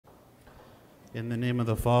In the name of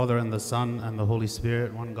the Father, and the Son, and the Holy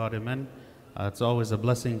Spirit, one God, amen. It's always a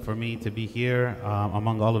blessing for me to be here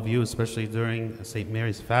among all of you, especially during St.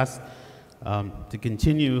 Mary's fast, to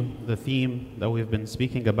continue the theme that we've been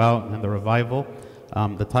speaking about in the revival,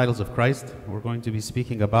 the titles of Christ. We're going to be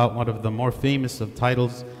speaking about one of the more famous of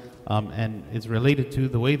titles, and it's related to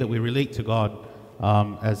the way that we relate to God,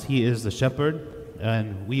 as He is the shepherd,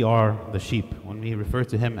 and we are the sheep. When we refer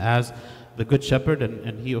to Him as the Good Shepherd,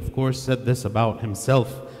 and He of course said this about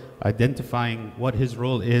Himself, identifying what His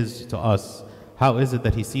role is to us. How is it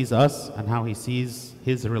that He sees us, and how He sees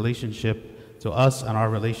His relationship to us and our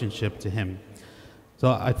relationship to Him.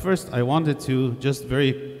 So at first I wanted to just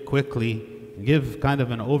very quickly give kind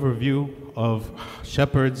of an overview of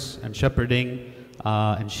shepherds and shepherding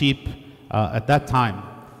and sheep at that time,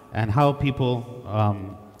 and how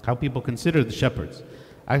people consider the shepherds.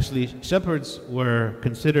 Actually, shepherds were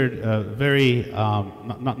considered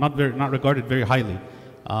not regarded very highly,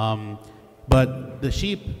 but the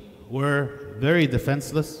sheep were very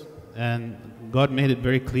defenseless, and God made it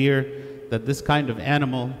very clear that this kind of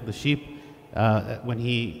animal, the sheep, when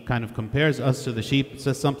He kind of compares us to the sheep,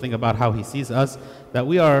 says something about how He sees us, that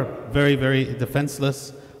we are very, very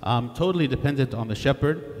defenseless, totally dependent on the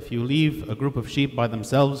shepherd. If you leave a group of sheep by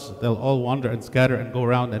themselves, they'll all wander and scatter and go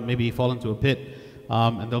around and maybe fall into a pit.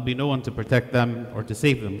 And there'll be no one to protect them or to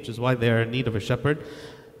save them, which is why they are in need of a shepherd.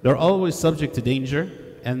 They're always subject to danger,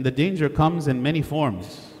 and the danger comes in many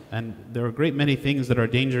forms. And there are a great many things that are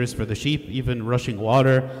dangerous for the sheep, even rushing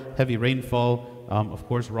water, heavy rainfall, of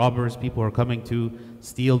course robbers, people are coming to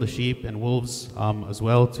steal the sheep, and wolves as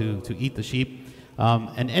well to eat the sheep.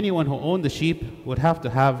 And anyone who owned the sheep would have to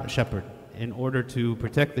have a shepherd in order to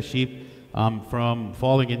protect the sheep from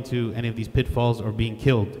falling into any of these pitfalls or being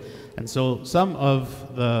killed. And so some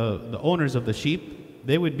of the owners of the sheep,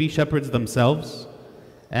 they would be shepherds themselves,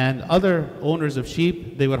 and other owners of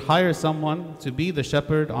sheep, they would hire someone to be the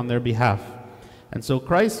shepherd on their behalf. And so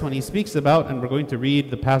Christ, when He speaks about, and we're going to read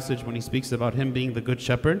the passage when He speaks about Him being the good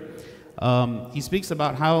shepherd, He speaks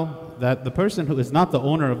about how that the person who is not the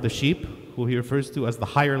owner of the sheep, who He refers to as the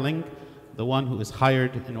hireling, the one who is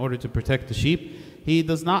hired in order to protect the sheep, he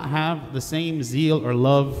does not have the same zeal or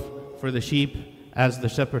love for the sheep as the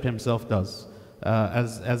shepherd himself does.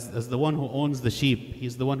 As the one who owns the sheep,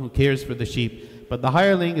 he's the one who cares for the sheep. But the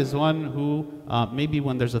hireling is one who maybe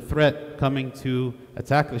when there's a threat coming to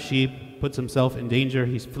attack the sheep, puts himself in danger,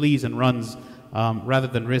 he flees and runs rather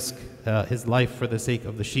than risk his life for the sake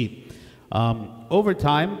of the sheep. Over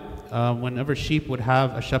time, whenever sheep would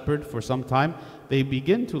have a shepherd for some time, they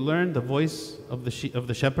begin to learn the voice of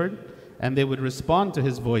the shepherd, and they would respond to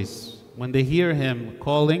his voice. When they hear him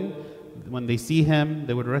calling, when they see him,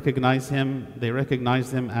 they would recognize him. They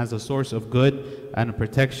recognize him as a source of good and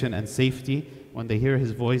protection and safety. When they hear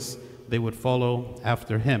his voice, they would follow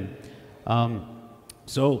after him.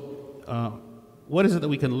 What is it that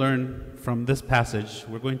we can learn from this passage?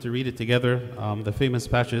 We're going to read it together, the famous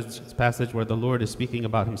passage where the Lord is speaking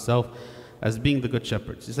about Himself as being the good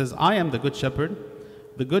shepherd. He says, "I am the good shepherd.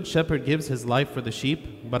 The good shepherd gives his life for the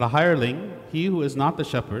sheep, but a hireling, he who is not the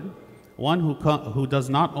shepherd, one who does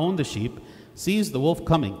not own the sheep, sees the wolf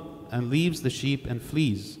coming and leaves the sheep and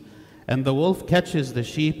flees. And the wolf catches the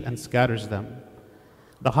sheep and scatters them.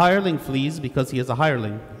 The hireling flees because he is a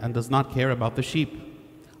hireling and does not care about the sheep.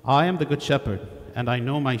 I am the good shepherd, and I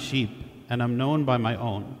know my sheep, and am known by my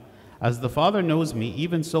own. As the Father knows me,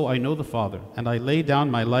 even so I know the Father, and I lay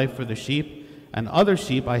down my life for the sheep, and other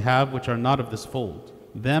sheep I have which are not of this fold.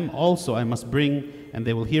 Them also I must bring, and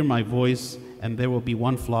they will hear my voice, and there will be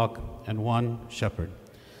one flock and one shepherd."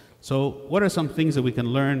 So what are some things that we can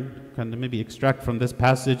learn, kind of maybe extract from this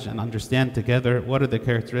passage and understand together? What are the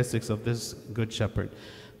characteristics of this good shepherd?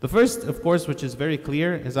 The first, of course, which is very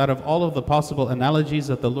clear, is out of all of the possible analogies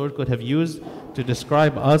that the Lord could have used to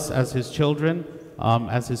describe us as His children,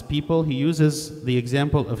 as His people, He uses the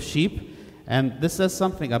example of sheep, and this says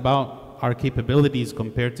something about our capabilities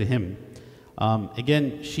compared to Him.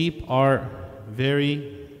 Again, sheep are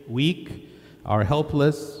very weak, are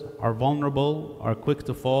helpless, are vulnerable, are quick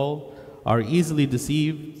to fall, are easily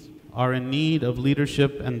deceived, are in need of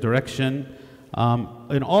leadership and direction.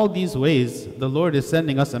 In all these ways, the Lord is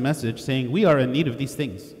sending us a message saying we are in need of these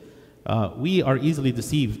things. We are easily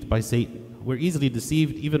deceived by Satan. We're easily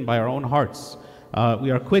deceived even by our own hearts.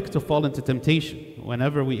 We are quick to fall into temptation.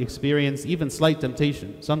 Whenever we experience even slight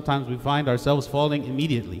temptation, sometimes we find ourselves falling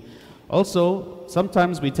immediately. Also,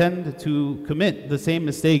 sometimes we tend to commit the same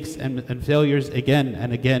mistakes and failures again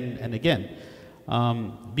and again and again.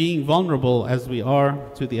 Being vulnerable as we are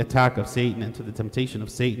to the attack of Satan and to the temptation of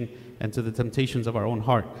Satan and to the temptations of our own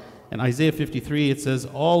heart. In Isaiah 53, it says,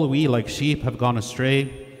 "All we like sheep have gone astray.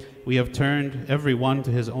 We have turned every one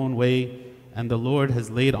to his own way, and the Lord has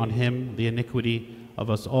laid on him the iniquity of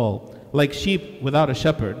us all." Like sheep without a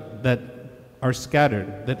shepherd that are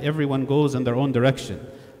scattered, that everyone goes in their own direction.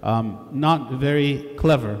 Not very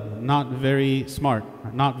clever, not very smart,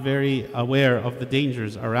 not very aware of the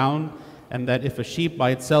dangers around, and that if a sheep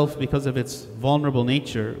by itself, because of its vulnerable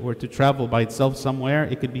nature, were to travel by itself somewhere,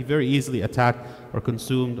 it could be very easily attacked or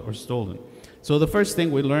consumed or stolen. So the first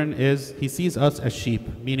thing we learn is he sees us as sheep,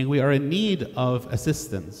 meaning we are in need of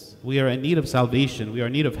assistance. We are in need of salvation. We are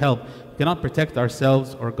in need of help. We cannot protect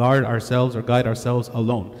ourselves or guard ourselves or guide ourselves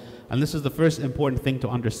alone. And this is the first important thing to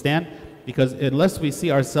understand, because unless we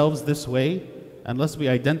see ourselves this way, unless we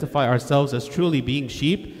identify ourselves as truly being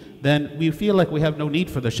sheep, then we feel like we have no need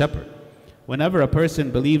for the shepherd. Whenever a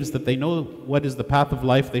person believes that they know what is the path of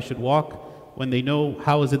life they should walk, when they know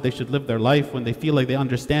how is it they should live their life, when they feel like they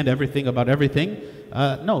understand everything about everything,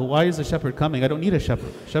 no, why is a shepherd coming? I don't need a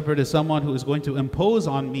shepherd. Shepherd is someone who is going to impose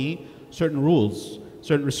on me certain rules,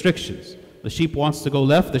 certain restrictions. The sheep wants to go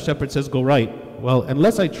left, the shepherd says go right. Well,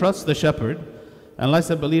 unless I trust the shepherd, unless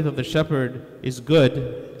I believe that the shepherd is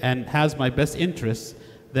good and has my best interests,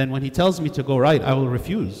 then when he tells me to go right, I will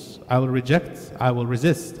refuse. I will reject. I will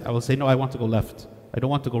resist. I will say, no, I want to go left. I don't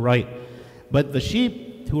want to go right. But the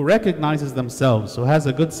sheep who recognizes themselves, who has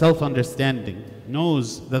a good self-understanding,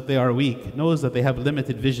 knows that they are weak, knows that they have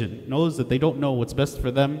limited vision, knows that they don't know what's best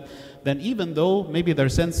for them, then even though maybe their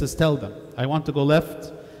senses tell them, I want to go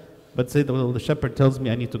left, but say, well, the shepherd tells me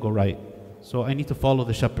I need to go right. So I need to follow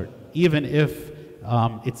the shepherd. Even if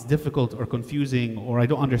it's difficult or confusing or I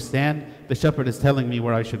don't understand, the shepherd is telling me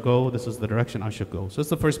where I should go. This is the direction I should go. So that's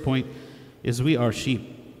the first point, is we are sheep.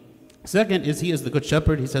 Second is he is the good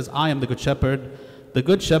shepherd. He says, I am the good shepherd. The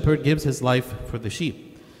good shepherd gives his life for the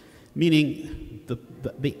sheep. Meaning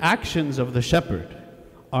the actions of the shepherd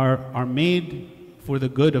are made for the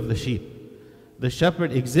good of the sheep. The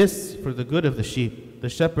shepherd exists for the good of the sheep. The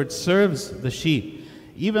shepherd serves the sheep.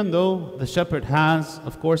 Even though the shepherd has,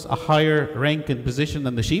 of course, a higher rank and position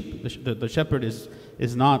than the sheep, the shepherd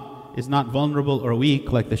is not vulnerable or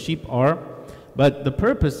weak like the sheep are, but the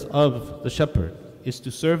purpose of the shepherd is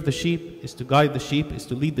to serve the sheep, is to guide the sheep, is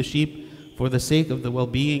to lead the sheep for the sake of the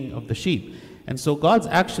well-being of the sheep. And so God's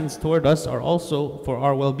actions toward us are also for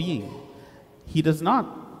our well-being. He does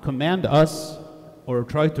not command us or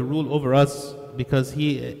try to rule over us because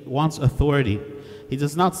he wants authority. He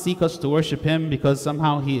does not seek us to worship him because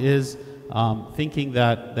somehow he is thinking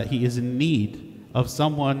that he is in need of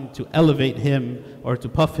someone to elevate him or to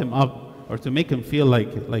puff him up or to make him feel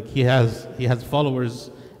like he has followers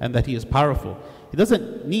and that he is powerful. He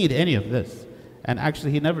doesn't need any of this. And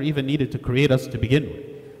actually, he never even needed to create us to begin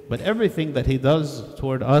with. But everything that he does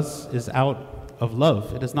toward us is out of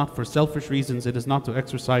love. It is not for selfish reasons. It is not to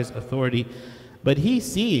exercise authority. But he's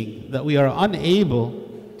seeing that we are unable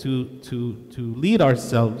to lead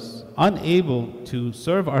ourselves, unable to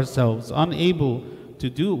serve ourselves, unable to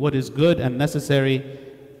do what is good and necessary.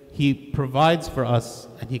 He provides for us,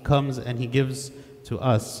 and he comes and he gives to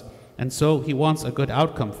us. And so he wants a good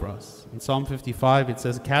outcome for us. In Psalm 55 it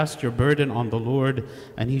says, cast your burden on the Lord,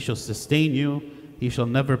 and he shall sustain you. He shall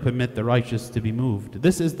never permit the righteous to be moved.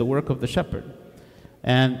 This is the work of the shepherd.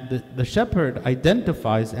 And the shepherd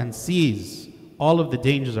identifies and sees all of the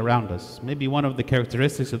dangers around us. Maybe one of the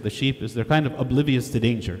characteristics of the sheep is they're kind of oblivious to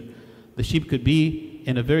danger. The sheep could be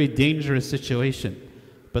in a very dangerous situation,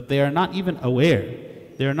 but they are not even aware.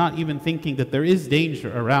 They are not even thinking that there is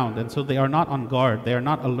danger around, and so they are not on guard, they are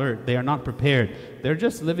not alert, they are not prepared. They're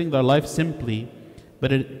just living their life simply,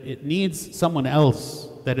 but it needs someone else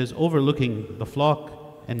that is overlooking the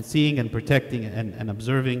flock and seeing and protecting and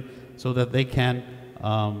observing so that they can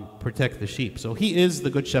protect the sheep. So he is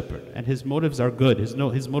the good shepherd, and his motives are good. His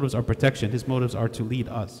motives are protection. His motives are to lead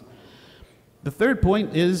us. The third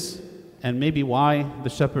point is, and maybe why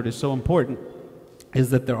the shepherd is so important,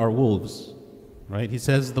 is that there are wolves. Right? He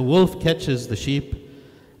says, the wolf catches the sheep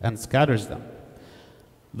and scatters them.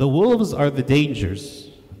 The wolves are the dangers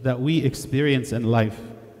that we experience in life.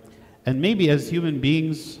 And maybe as human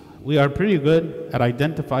beings, we are pretty good at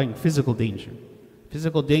identifying physical danger.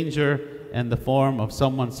 Physical danger in the form of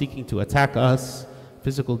someone seeking to attack us,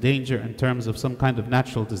 physical danger in terms of some kind of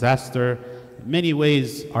natural disaster. In many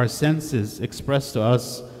ways, our senses express to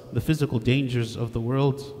us the physical dangers of the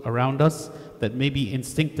world around us that maybe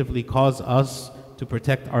instinctively cause us to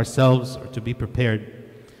protect ourselves or to be prepared.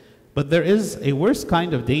 But there is a worse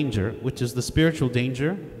kind of danger, which is the spiritual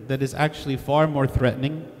danger, that is actually far more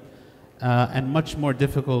threatening and much more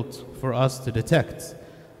difficult for us to detect.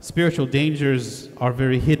 Spiritual dangers are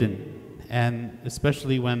very hidden, and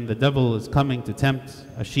especially when the devil is coming to tempt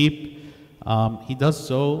a sheep, he does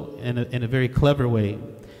so in a very clever way.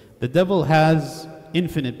 The devil has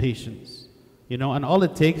infinite patience, and all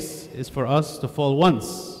it takes is for us to fall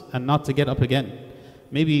once and not to get up again.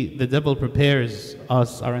 Maybe the devil prepares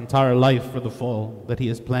us our entire life for the fall that he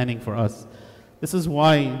is planning for us. This is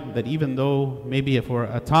why that even though maybe for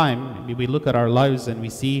a time, maybe we look at our lives and we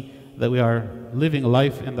see that we are living a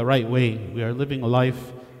life in the right way, we are living a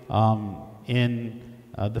life in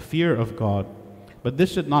the fear of God, but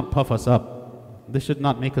this should not puff us up. This should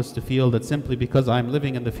not make us to feel that simply because I'm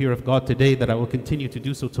living in the fear of God today that I will continue to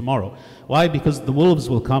do so tomorrow. Why? Because the wolves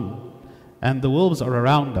will come, and the wolves are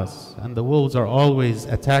around us, and the wolves are always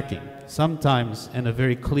attacking, sometimes in a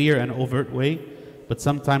very clear and overt way, but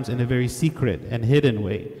sometimes in a very secret and hidden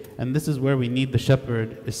way. And this is where we need the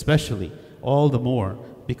shepherd especially, all the more,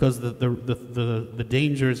 because the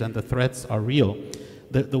dangers and the threats are real.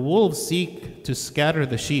 The wolves seek to scatter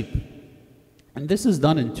the sheep, and this is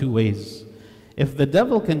done in two ways. If the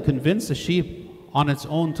devil can convince a sheep on its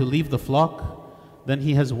own to leave the flock, then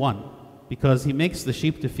he has won, because he makes the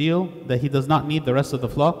sheep to feel that he does not need the rest of the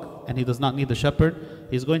flock and he does not need the shepherd.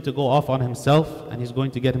 He's going to go off on himself and he's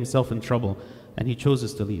going to get himself in trouble, and he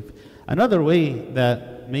chooses to leave. Another way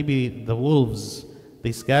that maybe the wolves,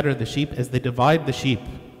 they scatter the sheep is they divide the sheep.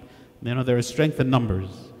 There is strength in numbers,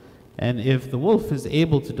 and if the wolf is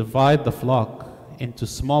able to divide the flock into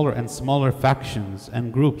smaller and smaller factions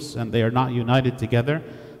and groups, and they are not united together,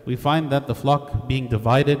 we find that the flock being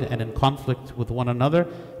divided and in conflict with one another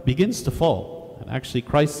begins to fall. And actually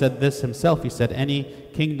Christ said this himself. He said, any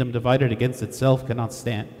kingdom divided against itself cannot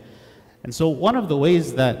stand. And so one of the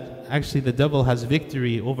ways that actually the devil has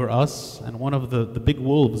victory over us, and one of the big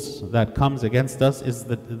wolves that comes against us, is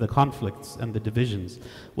the conflicts and the divisions.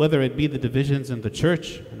 Whether it be the divisions in the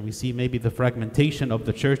church, and we see maybe the fragmentation of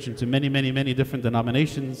the church into many, many, many different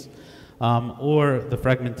denominations, or the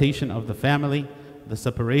fragmentation of the family, the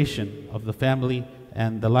separation of the family,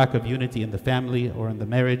 and the lack of unity in the family or in the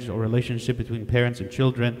marriage or relationship between parents and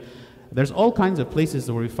children. There's all kinds of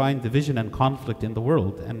places where we find division and conflict in the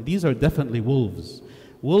world, and these are definitely wolves.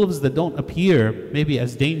 Wolves that don't appear maybe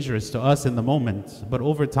as dangerous to us in the moment, but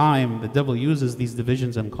over time the devil uses these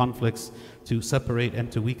divisions and conflicts to separate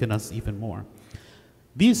and to weaken us even more.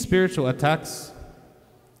 These spiritual attacks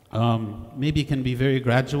maybe can be very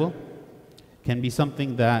gradual, can be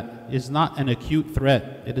something that is not an acute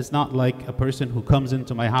threat. It is not like a person who comes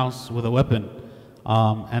into my house with a weapon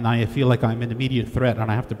and I feel like I'm an immediate threat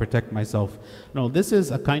and I have to protect myself. No, this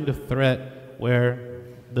is a kind of threat where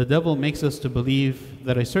the devil makes us to believe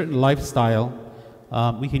that a certain lifestyle,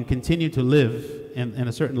 we can continue to live in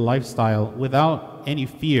a certain lifestyle without any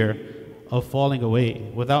fear of falling away,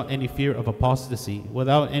 without any fear of apostasy,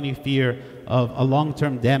 without any fear of a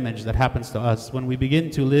long-term damage that happens to us. When we begin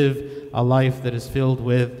to live a life that is filled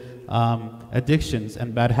with addictions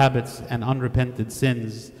and bad habits and unrepented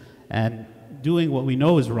sins, and doing what we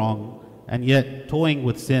know is wrong, and yet toying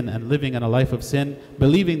with sin and living in a life of sin,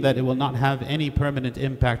 believing that it will not have any permanent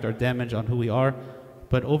impact or damage on who we are.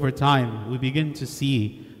 But over time, we begin to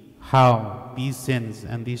see how these sins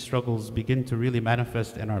and these struggles begin to really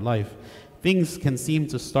manifest in our life. Things can seem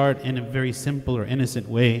to start in a very simple or innocent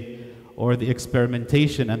way, or the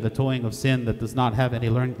experimentation and the toying of sin that does not have any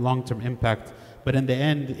long-term impact, but in the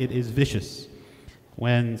end, it is vicious.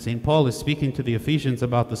 When St. Paul is speaking to the Ephesians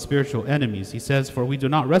about the spiritual enemies, he says, "For we do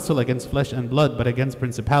not wrestle against flesh and blood, but against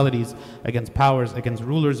principalities, against powers, against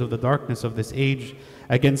rulers of the darkness of this age,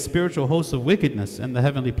 against spiritual hosts of wickedness in the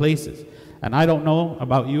heavenly places." And I don't know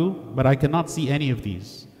about you, but I cannot see any of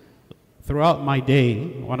these. Throughout my day,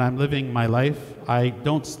 when I'm living my life, I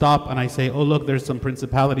don't stop and I say, oh look, there's some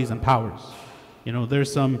principalities and powers.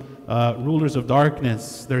 There's some rulers of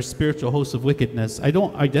darkness, there's spiritual hosts of wickedness. I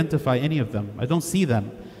don't identify any of them. I don't see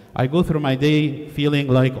them. I go through my day feeling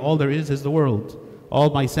like all there is the world. All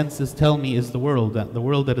my senses tell me is the world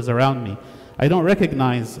that is around me. I don't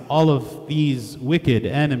recognize all of these wicked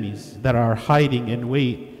enemies that are hiding in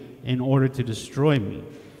wait in order to destroy me.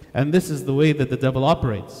 And this is the way that the devil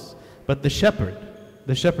operates. But the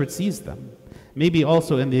shepherd sees them. Maybe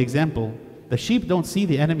also in the example, the sheep don't see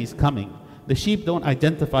the enemies coming. The sheep don't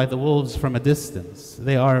identify the wolves from a distance.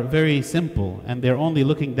 They are very simple, and they're only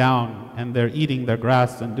looking down, and they're eating their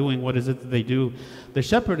grass and doing what is it that they do. The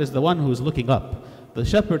shepherd is the one who's looking up. The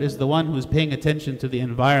shepherd is the one who's paying attention to the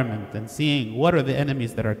environment and seeing what are the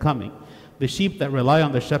enemies that are coming. The sheep that rely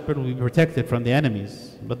on the shepherd will be protected from the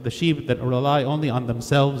enemies, but the sheep that rely only on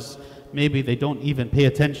themselves, maybe they don't even pay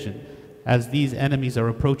attention as these enemies are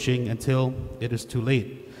approaching until it is too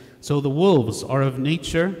late. So the wolves are of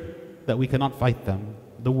nature that we cannot fight them.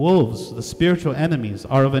 The wolves, the spiritual enemies,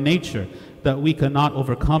 are of a nature that we cannot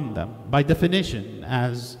overcome them. By definition,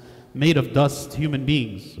 as made of dust human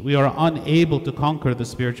beings, we are unable to conquer the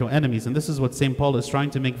spiritual enemies. And this is what St. Paul is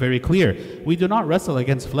trying to make very clear. We do not wrestle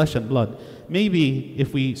against flesh and blood. Maybe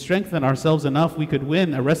if we strengthen ourselves enough, we could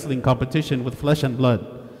win a wrestling competition with flesh and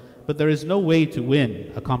blood. But there is no way to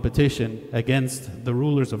win a competition against the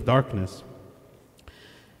rulers of darkness.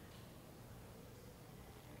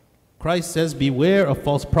 Christ says, beware of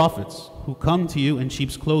false prophets who come to you in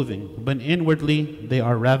sheep's clothing, but inwardly they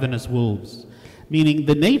are ravenous wolves. Meaning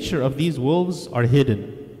the nature of these wolves are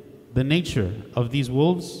hidden. The nature of these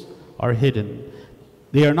wolves are hidden.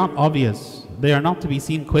 They are not obvious. They are not to be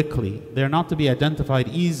seen quickly. They are not to be identified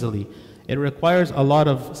easily. It requires a lot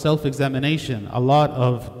of self-examination, a lot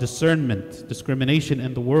of discernment, discrimination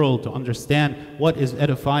in the world to understand what is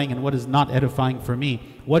edifying and what is not edifying for me.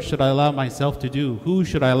 What should I allow myself to do? Who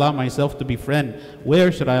should I allow myself to befriend?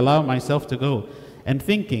 Where should I allow myself to go? And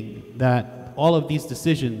thinking that all of these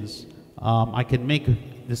decisions, I can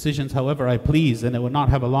make decisions however I please and it will not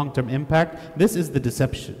have a long-term impact. This is the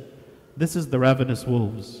deception. This is the ravenous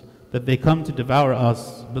wolves, that they come to devour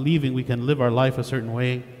us, believing we can live our life a certain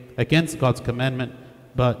way, against God's commandment,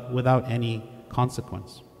 but without any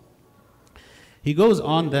consequence. He goes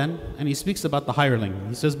on then, and he speaks about the hireling.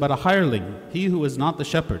 He says, but a hireling, he who is not the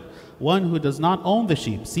shepherd, one who does not own the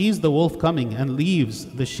sheep, sees the wolf coming and leaves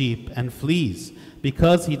the sheep and flees,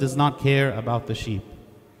 because he does not care about the sheep.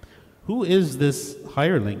 Who is this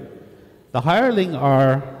hireling? The hireling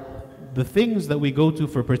are the things that we go to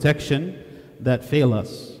for protection that fail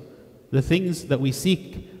us, the things that we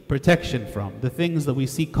seek protection from, the things that we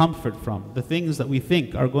seek comfort from, the things that we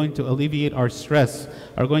think are going to alleviate our stress,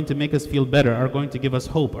 are going to make us feel better, are going to give us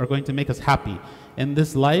hope, are going to make us happy in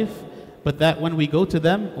this life, but that when we go to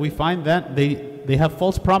them, we find that they have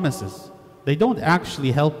false promises. They don't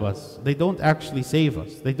actually help us. They don't actually save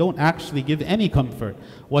us. They don't actually give any comfort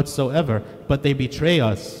whatsoever, but they betray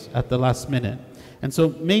us at the last minute. And so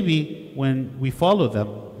maybe when we follow them,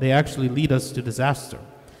 they actually lead us to disaster.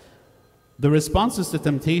 The responses to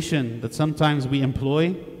temptation that sometimes we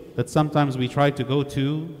employ, that sometimes we try to go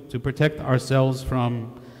to protect ourselves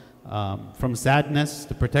from sadness,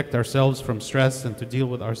 to protect ourselves from stress and to deal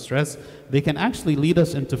with our stress, they can actually lead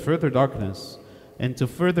us into further darkness, into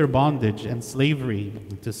further bondage and slavery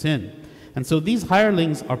to sin. And so these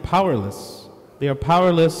hirelings are powerless. They are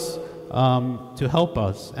powerless to help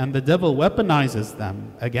us, and the devil weaponizes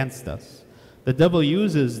them against us. The devil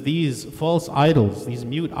uses these false idols, these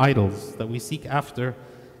mute idols that we seek after,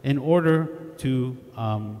 in order to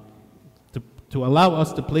allow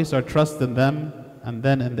us to place our trust in them, and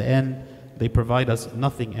then in the end, they provide us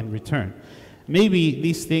nothing in return. Maybe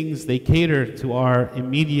these things, they cater to our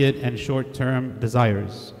immediate and short-term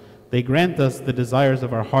desires. They grant us the desires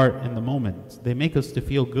of our heart in the moment. They make us to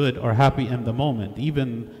feel good or happy in the moment.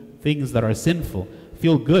 Even things that are sinful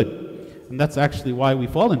feel good. And that's actually why we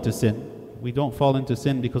fall into sin. We don't fall into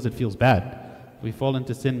sin because it feels bad. We fall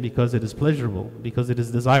into sin because it is pleasurable, because it is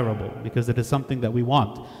desirable, because it is something that we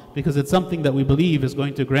want, because it's something that we believe is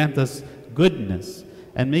going to grant us goodness.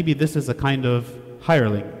 And maybe this is a kind of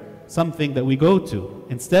hireling, something that we go to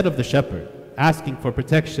instead of the shepherd, asking for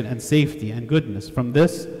protection and safety and goodness from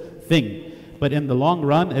this thing. But in the long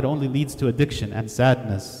run, it only leads to addiction and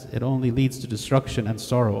sadness. It only leads to destruction and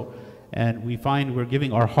sorrow. And we find we're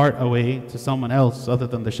giving our heart away to someone else other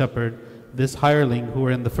than the shepherd, this hireling who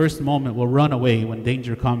in the first moment will run away when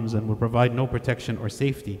danger comes and will provide no protection or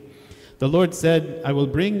safety. The Lord said, I will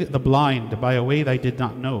bring the blind by a way they did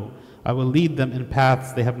not know. I will lead them in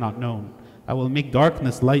paths they have not known. I will make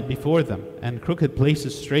darkness light before them and crooked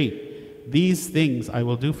places straight. These things I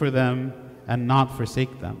will do for them and not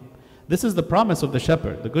forsake them. This is the promise of the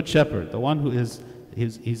shepherd, the good shepherd, the one who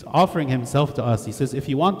he's offering himself to us. He says, if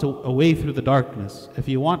you want a way through the darkness, if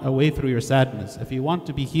you want a way through your sadness, if you want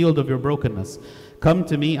to be healed of your brokenness, come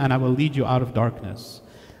to me and I will lead you out of darkness.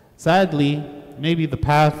 Sadly, maybe the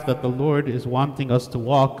path that the Lord is wanting us to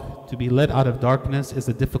walk, to be led out of darkness, is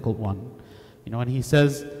a difficult one. And he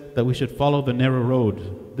says that we should follow the narrow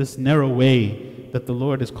road, this narrow way that the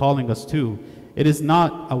Lord is calling us to. It is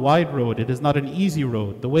not a wide road. It is not an easy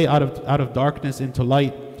road. The way out of darkness into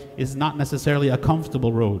light is not necessarily a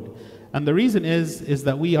comfortable road. And the reason is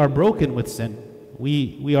that we are broken with sin.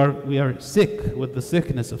 We are sick with the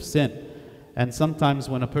sickness of sin. And sometimes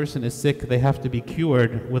when a person is sick, they have to be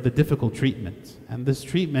cured with a difficult treatment. And this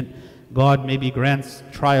treatment, God maybe grants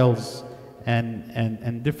trials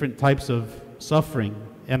and different types of suffering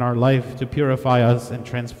in our life to purify us and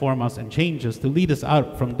transform us and change us, to lead us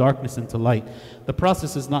out from darkness into light. The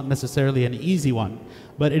process is not necessarily an easy one,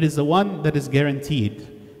 but it is the one that is guaranteed.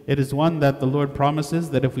 It is one that the Lord promises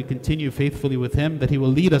that if we continue faithfully with Him, that He will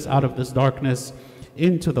lead us out of this darkness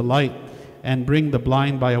into the light and bring the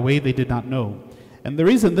blind by a way they did not know. And the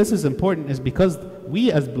reason this is important is because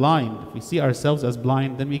we as blind, if we see ourselves as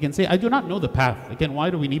blind, then we can say, I do not know the path. Again, why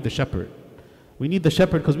do we need the shepherd? We need the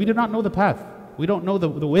shepherd because we do not know the path. We don't know the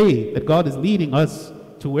way that God is leading us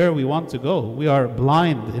to where we want to go. We are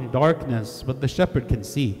blind in darkness, but the shepherd can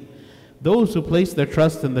see. Those who place their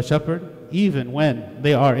trust in the shepherd, even when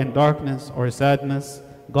they are in darkness or sadness,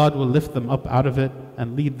 God will lift them up out of it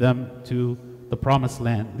and lead them to the promised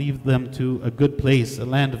land, lead them to a good place, a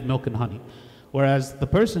land of milk and honey. Whereas the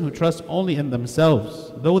person who trusts only in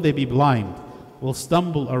themselves, though they be blind, will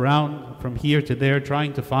stumble around from here to there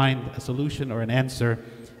trying to find a solution or an answer,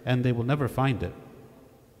 and they will never find it.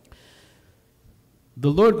 The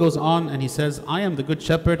Lord goes on and He says, I am the good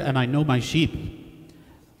shepherd and I know my sheep.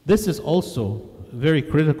 This is also very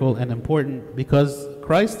critical and important because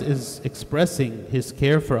Christ is expressing His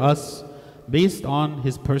care for us based on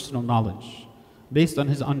His personal knowledge, based on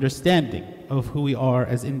His understanding of who we are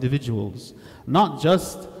as individuals, not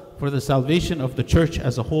just for the salvation of the church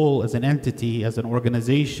as a whole, as an entity, as an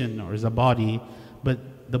organization, or as a body, but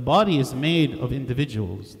the body is made of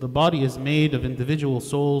individuals. The body is made of individual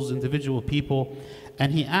souls, individual people,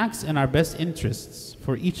 and He acts in our best interests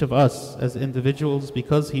for each of us as individuals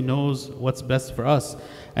because He knows what's best for us.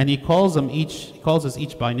 And He calls us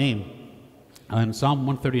each by name. In Psalm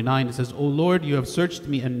 139 it says, O Lord, you have searched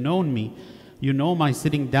me and known me. You know my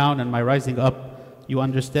sitting down and my rising up. You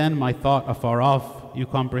understand my thought afar off. You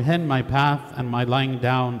comprehend my path and my lying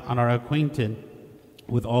down, and are acquainted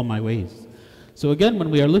with all my ways. So again, when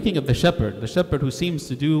we are looking at the shepherd who seems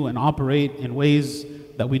to do and operate in ways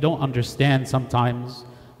that we don't understand sometimes,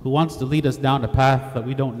 who wants to lead us down a path that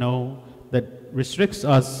we don't know, that restricts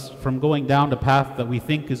us from going down the path that we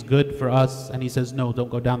think is good for us, and He says, no, don't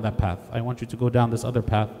go down that path. I want you to go down this other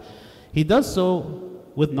path. He does so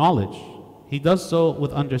with knowledge. He does so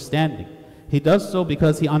with understanding. He does so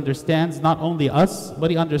because He understands not only us,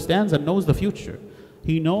 but He understands and knows the future.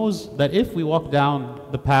 He knows that if we walk down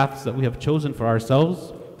the paths that we have chosen for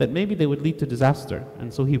ourselves, that maybe they would lead to disaster.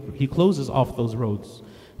 And so He closes off those roads.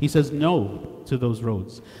 He says no to those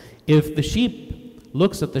roads. If the sheep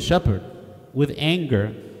looks at the shepherd with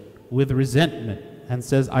anger, with resentment, and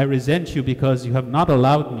says, I resent you because you have not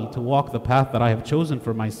allowed me to walk the path that I have chosen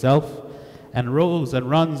for myself, and rows and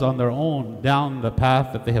runs on their own down the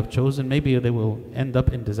path that they have chosen, maybe they will end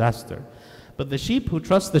up in disaster. But the sheep who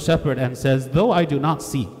trust the shepherd and says, though I do not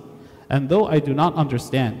see, and though I do not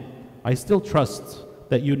understand, I still trust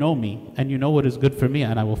that you know me, and you know what is good for me,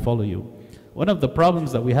 and I will follow you. One of the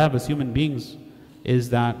problems that we have as human beings is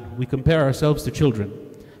that we compare ourselves to children.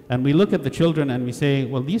 And we look at the children and we say,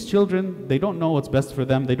 well, these children, they don't know what's best for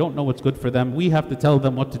them, they don't know what's good for them. We have to tell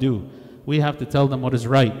them what to do. We have to tell them what is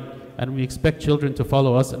right. And we expect children to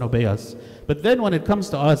follow us and obey us. But then when it comes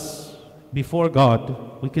to us before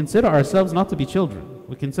God, we consider ourselves not to be children.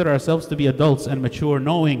 We consider ourselves to be adults and mature,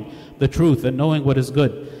 knowing the truth and knowing what is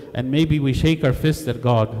good. And maybe we shake our fist at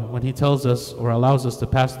God when He tells us or allows us to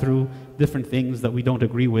pass through different things that we don't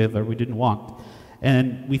agree with or we didn't want.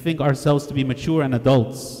 And we think ourselves to be mature and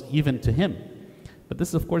adults, even to Him. But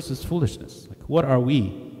this, of course, is foolishness. Like, what are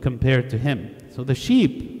we compared to Him? So the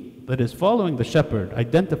sheep that is following the shepherd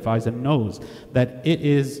identifies and knows that it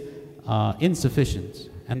is insufficient,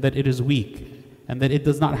 and that it is weak, and that it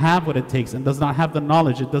does not have what it takes, and does not have the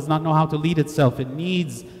knowledge, it does not know how to lead itself. It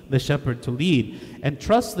needs the shepherd to lead. And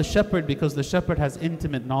trust the shepherd because the shepherd has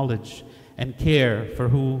intimate knowledge and care for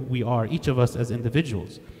who we are, each of us as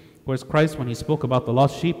individuals. Whereas Christ, when He spoke about the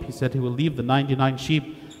lost sheep, He said He will leave the 99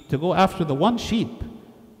 sheep to go after the one sheep.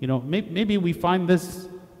 You know, maybe we find this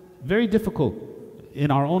very difficult in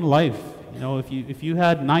our own life. You know, if you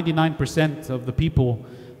had 99% of the people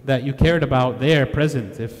that you cared about there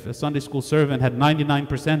present, if a Sunday school servant had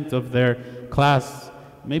 99% of their class,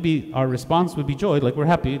 maybe our response would be joy, like we're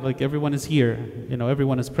happy, like everyone is here, you know,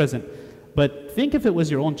 everyone is present. But think if it was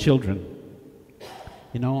your own children.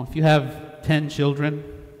 You know, if you have 10 children,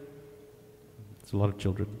 it's a lot of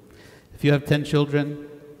children. If you have 10 children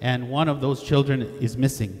and one of those children is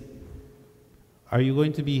missing, are you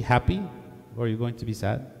going to be happy? Or are you going to be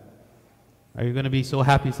sad? Are you going to be so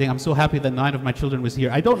happy saying, I'm so happy that 9 of my children was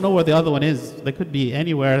here. I don't know where the other one is. They could be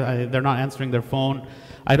anywhere. They're not answering their phone.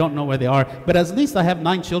 I don't know where they are. But at least I have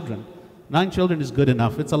 9 children. 9 children is good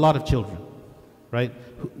enough. It's a lot of children, right?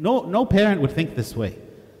 No parent would think this way.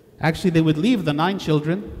 Actually, they would leave the 9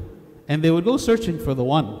 children and they would go searching for the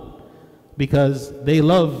one, because they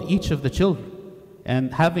love each of the children.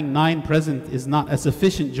 And having 9 present is not a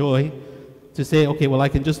sufficient joy to say, okay, well, I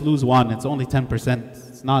can just lose one. It's only 10%.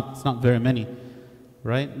 It's not very many,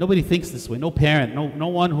 right? Nobody thinks this way. No parent, no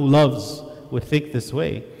one who loves would think this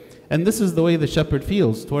way. And this is the way the shepherd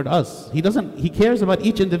feels toward us. He cares about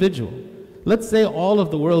each individual. Let's say all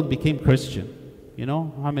of the world became Christian. You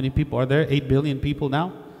know, how many people are there? 8 billion people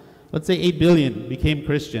now? Let's say 8 billion became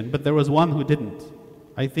Christian, but there was one who didn't.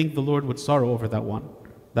 I think the Lord would sorrow over that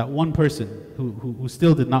one person who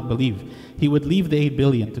still did not believe. He would leave the 8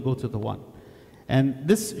 billion to go to the one. And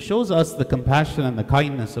this shows us the compassion and the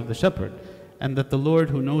kindness of the shepherd, and that the Lord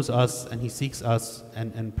who knows us and he seeks us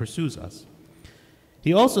and pursues us.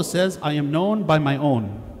 He also says, I am known by my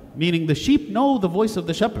own, meaning the sheep know the voice of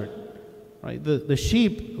the shepherd. Right? The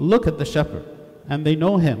sheep look at the shepherd and they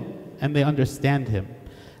know him and they understand him.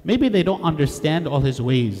 Maybe they don't understand all his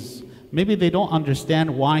ways. Maybe they don't understand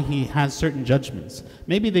why he has certain judgments.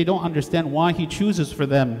 Maybe they don't understand why he chooses for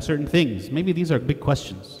them certain things. Maybe these are big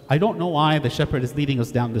questions. I don't know why the shepherd is leading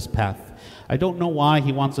us down this path. I don't know why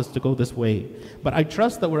he wants us to go this way. But I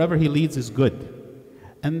trust that wherever he leads is good.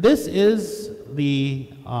 And this is the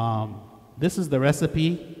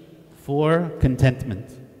recipe for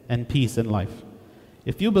contentment and peace in life.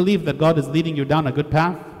 If you believe that God is leading you down a good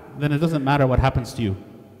path, then it doesn't matter what happens to you.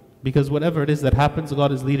 Because whatever it is that happens,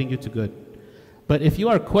 God is leading you to good. But if you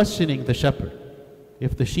are questioning the shepherd,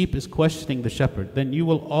 if the sheep is questioning the shepherd, then you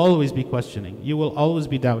will always be questioning. You will always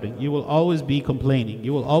be doubting. You will always be complaining.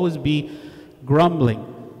 You will always be grumbling,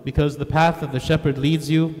 because the path that the shepherd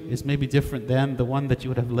leads you is maybe different than the one that you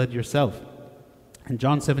would have led yourself. In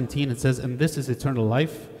John 17 it says, and this is eternal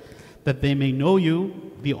life, that they may know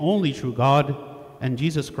you, the only true God, and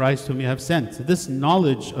Jesus Christ whom you have sent. So this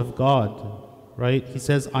knowledge of God, right? He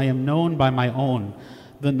says, I am known by my own.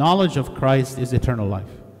 The knowledge of Christ is eternal life.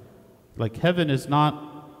 Like heaven is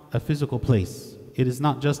not a physical place. It is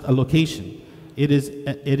not just a location. It is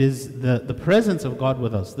the presence of God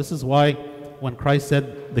with us. This is why when Christ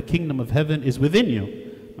said, the kingdom of heaven is within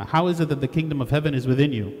you. Now, how is it that the kingdom of heaven is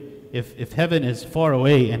within you? If heaven is far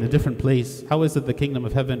away in a different place, how is it the kingdom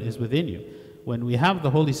of heaven is within you? When we have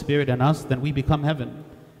the Holy Spirit in us, then we become heaven.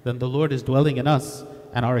 Then the Lord is dwelling in us,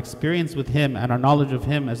 and our experience with him and our knowledge of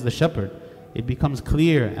him as the shepherd, it becomes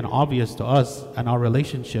clear and obvious to us, and our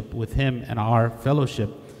relationship with him and our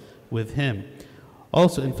fellowship with him.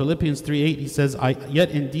 Also in Philippians 3:8 he says,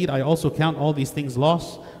 yet indeed I also count all these things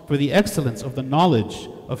loss for the excellence of the knowledge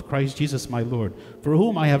of Christ Jesus my Lord, for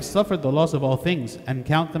whom I have suffered the loss of all things, and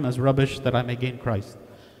count them as rubbish, that I may gain Christ.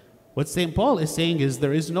 What St. Paul is saying is,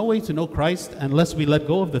 there is no way to know Christ unless we let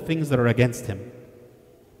go of the things that are against him.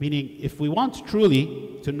 Meaning, if we want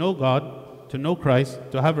truly to know God, to know Christ,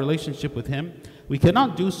 to have a relationship with him, we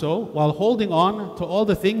cannot do so while holding on to all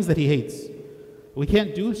the things that he hates. We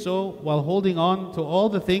can't do so while holding on to all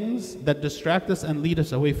the things that distract us and lead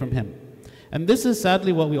us away from him. And this is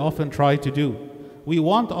sadly what we often try to do. We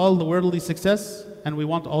want all the worldly success, and we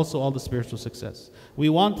want also all the spiritual success. We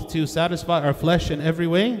want to satisfy our flesh in every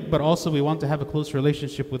way, but also we want to have a close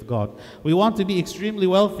relationship with God. We want to be extremely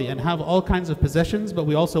wealthy and have all kinds of possessions, but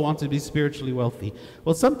we also want to be spiritually wealthy.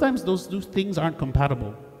 Well, sometimes those things aren't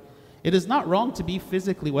compatible. It is not wrong to be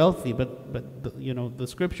physically wealthy, but the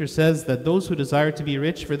scripture says that those who desire to be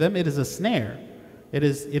rich, for them it is a snare. It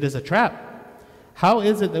is a trap. How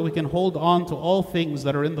is it that we can hold on to all things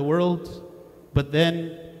that are in the world, but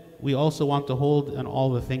then we also want to hold on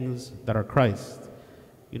all the things that are Christ?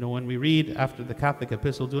 You know, when we read after the Catholic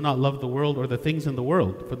epistle, do not love the world or the things in the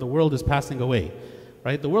world, for the world is passing away,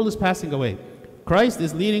 right? The world is passing away. Christ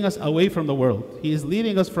is leading us away from the world. He is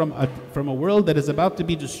leading us from a world that is about to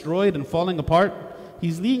be destroyed and falling apart.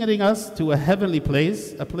 He's leading us to a heavenly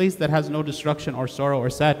place, a place that has no destruction or sorrow or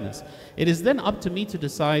sadness. It is then up to me to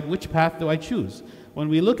decide which path do I choose. When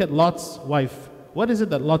we look at Lot's wife, what is it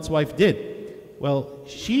that Lot's wife did? Well,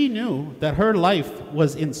 she knew that her life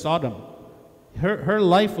was in Sodom. Her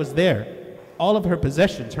life was there. All of her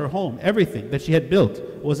possessions, her home, everything that she had built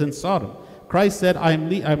was in Sodom. Christ said,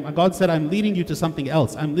 God said, I'm leading you to something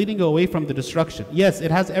else. I'm leading you away from the destruction. Yes, it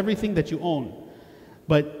has everything that you own,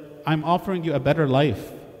 but I'm offering you a better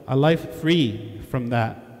life, a life free from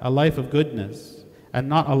that, a life of goodness, and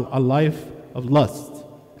not a life of lust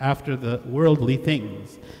after the worldly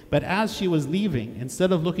things. But as she was leaving,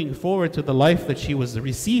 instead of looking forward to the life that she was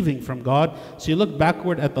receiving from God, she looked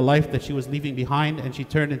backward at the life that she was leaving behind, and she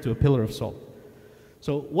turned into a pillar of salt.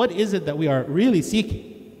 So what is it that we are really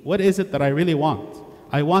seeking? What is it that I really want?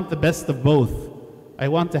 I want the best of both. I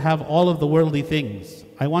want to have all of the worldly things.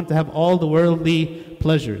 I want to have all the worldly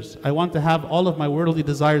pleasures. I want to have all of my worldly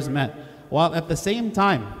desires met. While at the same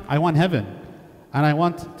time, I want heaven. And I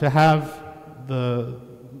want to have the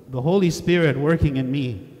Holy Spirit working in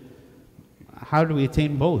me. How do we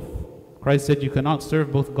attain both? Christ said you cannot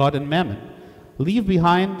serve both God and mammon. Leave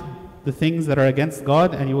behind the things that are against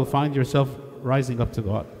God and you will find yourself rising up to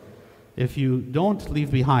God. If you don't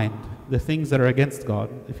leave behind the things that are against God,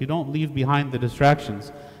 if you don't leave behind the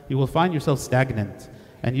distractions, you will find yourself stagnant.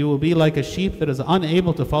 And you will be like a sheep that is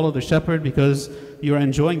unable to follow the shepherd because you are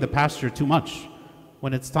enjoying the pasture too much.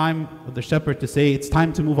 When it's time for the shepherd to say, it's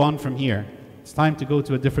time to move on from here. It's time to go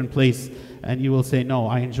to a different place. And you will say, no,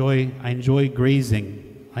 I enjoy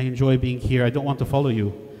grazing. I enjoy being here. I don't want to follow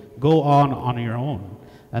you. Go on your own.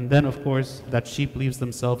 And then, of course, that sheep leaves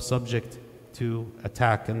themselves subject to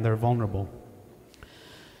attack and they're vulnerable.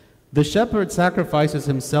 The shepherd sacrifices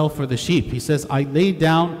himself for the sheep. He says, I lay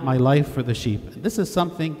down my life for the sheep. And this is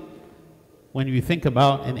something, when you think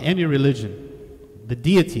about in any religion, the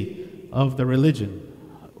deity of the religion,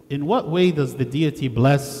 in what way does the deity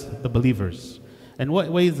bless the believers? In what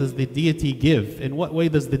ways does the deity give? In what way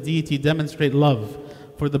does the deity demonstrate love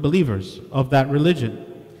for the believers of that religion?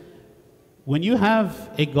 When you have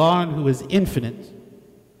a God who is infinite,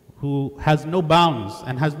 who has no bounds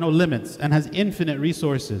and has no limits and has infinite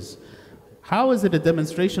resources, how is it a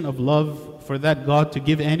demonstration of love for that God to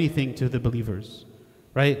give anything to the believers?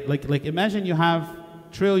 Right? Like imagine you have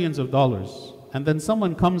trillions of dollars and then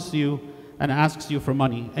someone comes to you and asks you for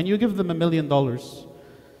money and you give them $1 million.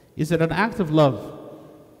 Is it an act of love?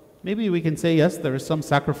 Maybe we can say, yes, there is some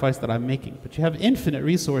sacrifice that I'm making, but you have infinite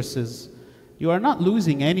resources. You are not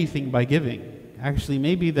losing anything by giving. Actually,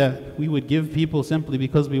 maybe that we would give people simply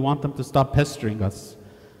because we want them to stop pestering us.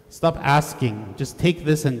 Stop asking. Just take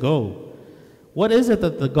this and go. What is it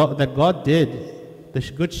that God did, the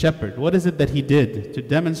good shepherd? What is it that he did to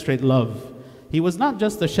demonstrate love? He was not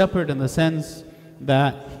just a shepherd in the sense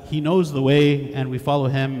that he knows the way and we follow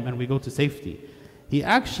him and we go to safety. He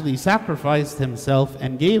actually sacrificed himself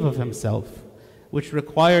and gave of himself, which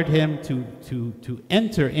required him to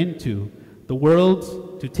enter into the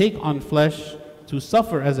world, to take on flesh, to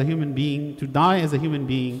suffer as a human being, to die as a human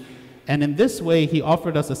being. And in this way, he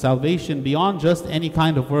offered us a salvation beyond just any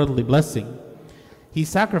kind of worldly blessing. He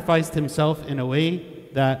sacrificed himself in a way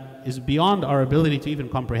that is beyond our ability to even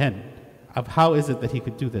comprehend of how is it that he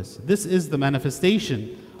could do this. This is the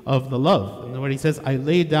manifestation of the love. And when he says, I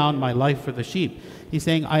lay down my life for the sheep, he's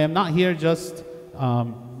saying, I am not here just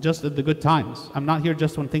at the good times. I'm not here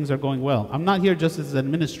just when things are going well. I'm not here just as an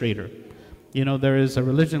administrator. You know, there is a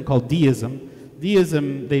religion called deism.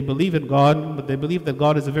 Deism, they believe in God, but they believe that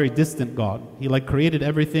God is a very distant God. He created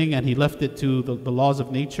everything and he left it to the laws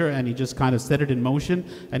of nature and he just kind of set it in motion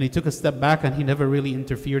and he took a step back and he never really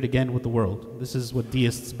interfered again with the world. This is what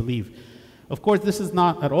deists believe. Of course, this is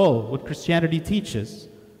not at all what Christianity teaches.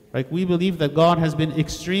 Right? We believe that God has been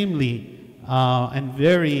extremely and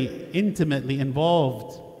very intimately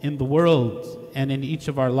involved in the world and in each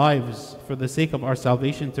of our lives for the sake of our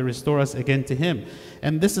salvation, to restore us again to him.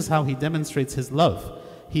 And this is how he demonstrates his love.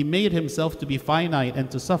 He made himself to be finite and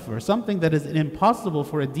to suffer, something that is impossible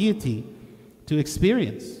for a deity to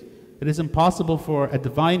experience. It is impossible for a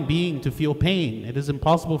divine being to feel pain. It is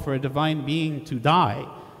impossible for a divine being to die.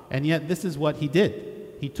 And yet this is what he did.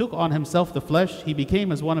 He took on himself the flesh. He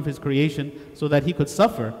became as one of his creation so that he could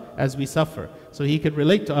suffer as we suffer. So he could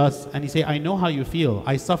relate to us and he say, I know how you feel.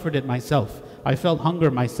 I suffered it myself. I felt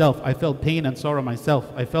hunger myself. I felt pain and sorrow myself.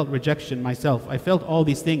 I felt rejection myself. I felt all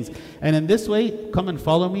these things. And in this way, come and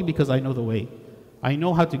follow me because I know the way. I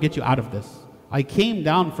know how to get you out of this. I came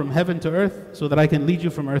down from heaven to earth so that I can lead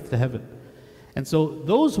you from earth to heaven. And so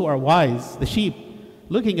those who are wise, the sheep,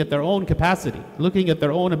 looking at their own capacity, looking at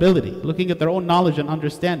their own ability, looking at their own knowledge and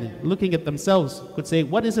understanding, looking at themselves, could say,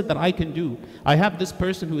 what is it that I can do? I have this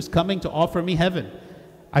person who is coming to offer me heaven.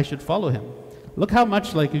 I should follow him. Look how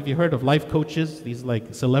much, if you heard of life coaches, these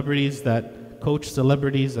celebrities that coach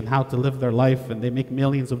celebrities and how to live their life, and they make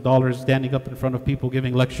millions of dollars standing up in front of people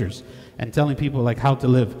giving lectures and telling people how to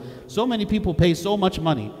live. So many people pay so much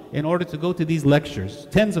money in order to go to these lectures,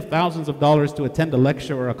 tens of thousands of dollars to attend a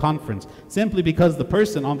lecture or a conference, simply because the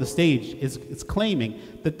person on the stage is claiming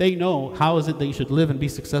that they know how is it that you should live and be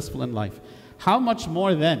successful in life. How much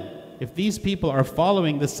more then, if these people are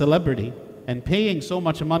following this celebrity and paying so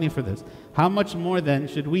much money for this, how much more then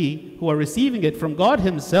should we, who are receiving it from God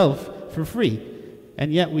himself for free,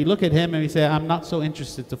 and yet we look at him and we say, I'm not so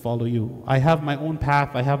interested to follow you. I have my own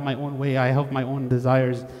path, I have my own way, I have my own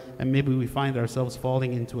desires, and maybe we find ourselves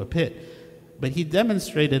falling into a pit. But he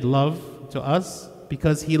demonstrated love to us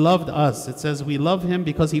because he loved us. It says we love him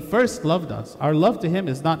because he first loved us. Our love to him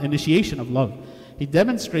is not initiation of love. He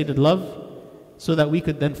demonstrated love so that we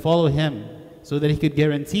could then follow him, so that he could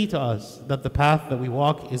guarantee to us that the path that we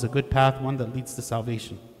walk is a good path, one that leads to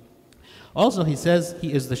salvation. Also, he says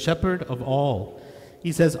he is the shepherd of all.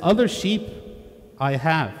 He says, other sheep I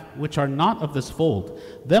have, which are not of this fold.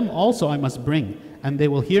 Them also I must bring, and they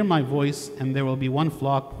will hear my voice, and there will be one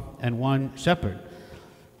flock and one shepherd.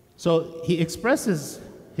 So he expresses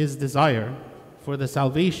his desire for the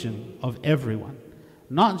salvation of everyone.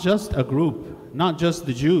 Not just a group, not just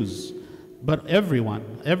the Jews, but everyone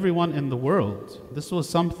in the world. This was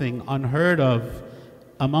something unheard of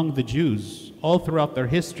among the Jews. All throughout their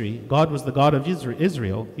history, God was the God of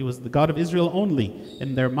Israel. He was the God of Israel only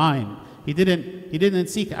in their mind. He didn't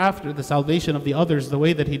seek after the salvation of the others the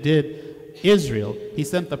way that he did Israel. He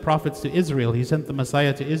sent the prophets to Israel. He sent the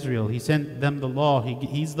Messiah to Israel. He sent them the law.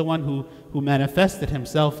 He's the one who manifested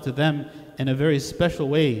himself to them in a very special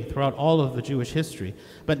way throughout all of the Jewish history.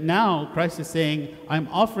 But now Christ is saying, I'm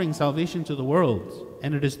offering salvation to the world.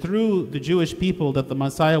 And it is through the Jewish people that the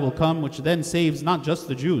Messiah will come, which then saves not just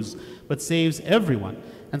the Jews, but saves everyone.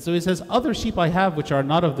 And so he says, other sheep I have which are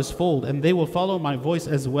not of this fold, and they will follow my voice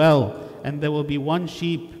as well. And there will be one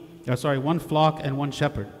flock and one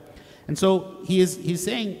shepherd. And so he's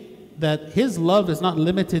saying that his love is not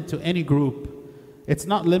limited to any group. It's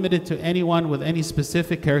not limited to anyone with any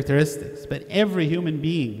specific characteristics, but every human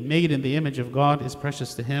being made in the image of God is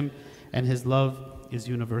precious to him, and his love is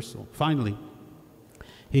universal. Finally,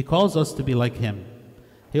 he calls us to be like him.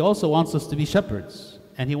 He also wants us to be shepherds,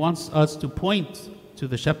 and he wants us to point to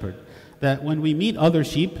the shepherd. That when we meet other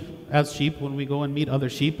sheep, when we go and meet other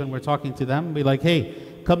sheep and we're talking to them, be like, hey,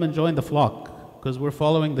 come and join the flock, because we're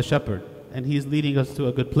following the shepherd, and he's leading us to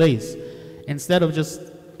a good place. Instead of just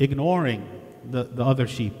ignoring the other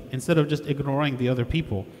sheep, instead of just ignoring the other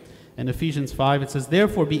people. In Ephesians 5, it says,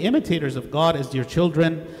 therefore be imitators of God as dear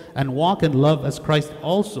children, and walk in love as Christ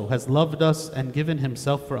also has loved us and given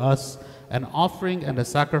himself for us, an offering and a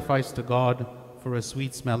sacrifice to God for a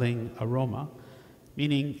sweet-smelling aroma.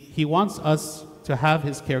 Meaning, he wants us to have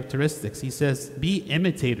his characteristics. He says, be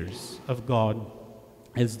imitators of God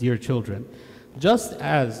as dear children. Just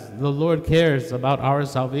as the Lord cares about our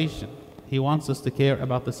salvation, he wants us to care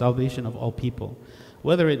about the salvation of all people.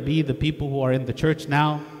 Whether it be the people who are in the church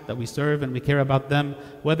now that we serve and we care about them,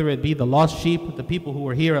 whether it be the lost sheep, the people who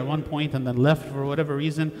were here at one point and then left for whatever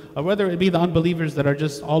reason, or whether it be the unbelievers that are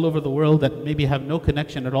just all over the world that maybe have no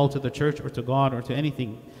connection at all to the church or to God or to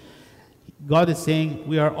anything. God is saying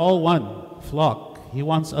we are all one flock. He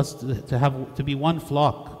wants us to be one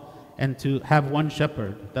flock and to have one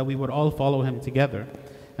shepherd, that we would all follow him together.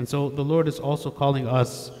 And so the Lord is also calling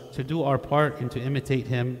us to do our part and to imitate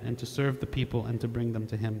him and to serve the people and to bring them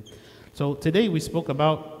to him. So today we spoke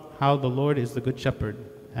about how the Lord is the good shepherd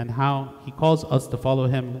and how he calls us to follow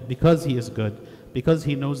him because he is good, because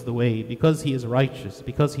he knows the way, because he is righteous,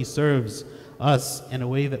 because he serves us in a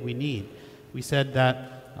way that we need. We said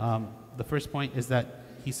that the first point is that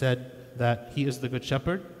he said that he is the good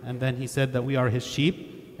shepherd, and then he said that we are his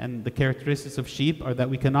sheep. And the characteristics of sheep are that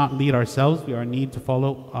we cannot lead ourselves, we are in need to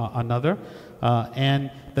follow another. And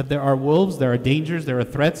that there are wolves, there are dangers, there are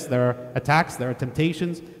threats, there are attacks, there are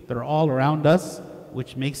temptations that are all around us,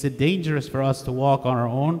 which makes it dangerous for us to walk on our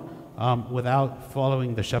own without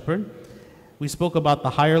following the shepherd. We spoke about the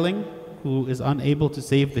hireling who is unable to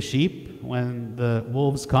save the sheep. When the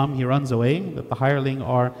wolves come, he runs away. That the hireling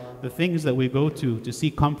are the things that we go to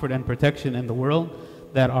seek comfort and protection in the world,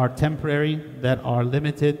 that are temporary, that are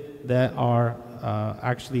limited, that are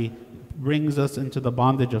actually brings us into the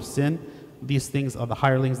bondage of sin. These things are the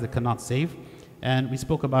hirelings that cannot save. And we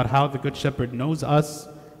spoke about how the Good Shepherd knows us.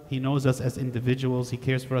 He knows us as individuals. He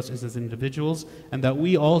cares for us as individuals. And that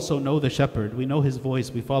we also know the Shepherd. We know his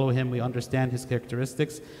voice. We follow him. We understand his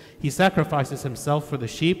characteristics. He sacrifices himself for the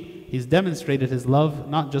sheep. He's demonstrated his love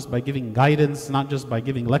not just by giving guidance, not just by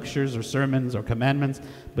giving lectures or sermons or commandments,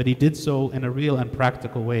 but he did so in a real and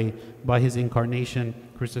practical way by his incarnation,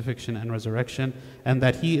 crucifixion, and resurrection. And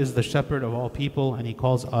that he is the shepherd of all people, and he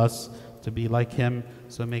calls us to be like him.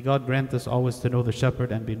 So may God grant us always to know the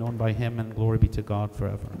shepherd and be known by him, and glory be to God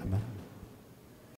forever. Amen.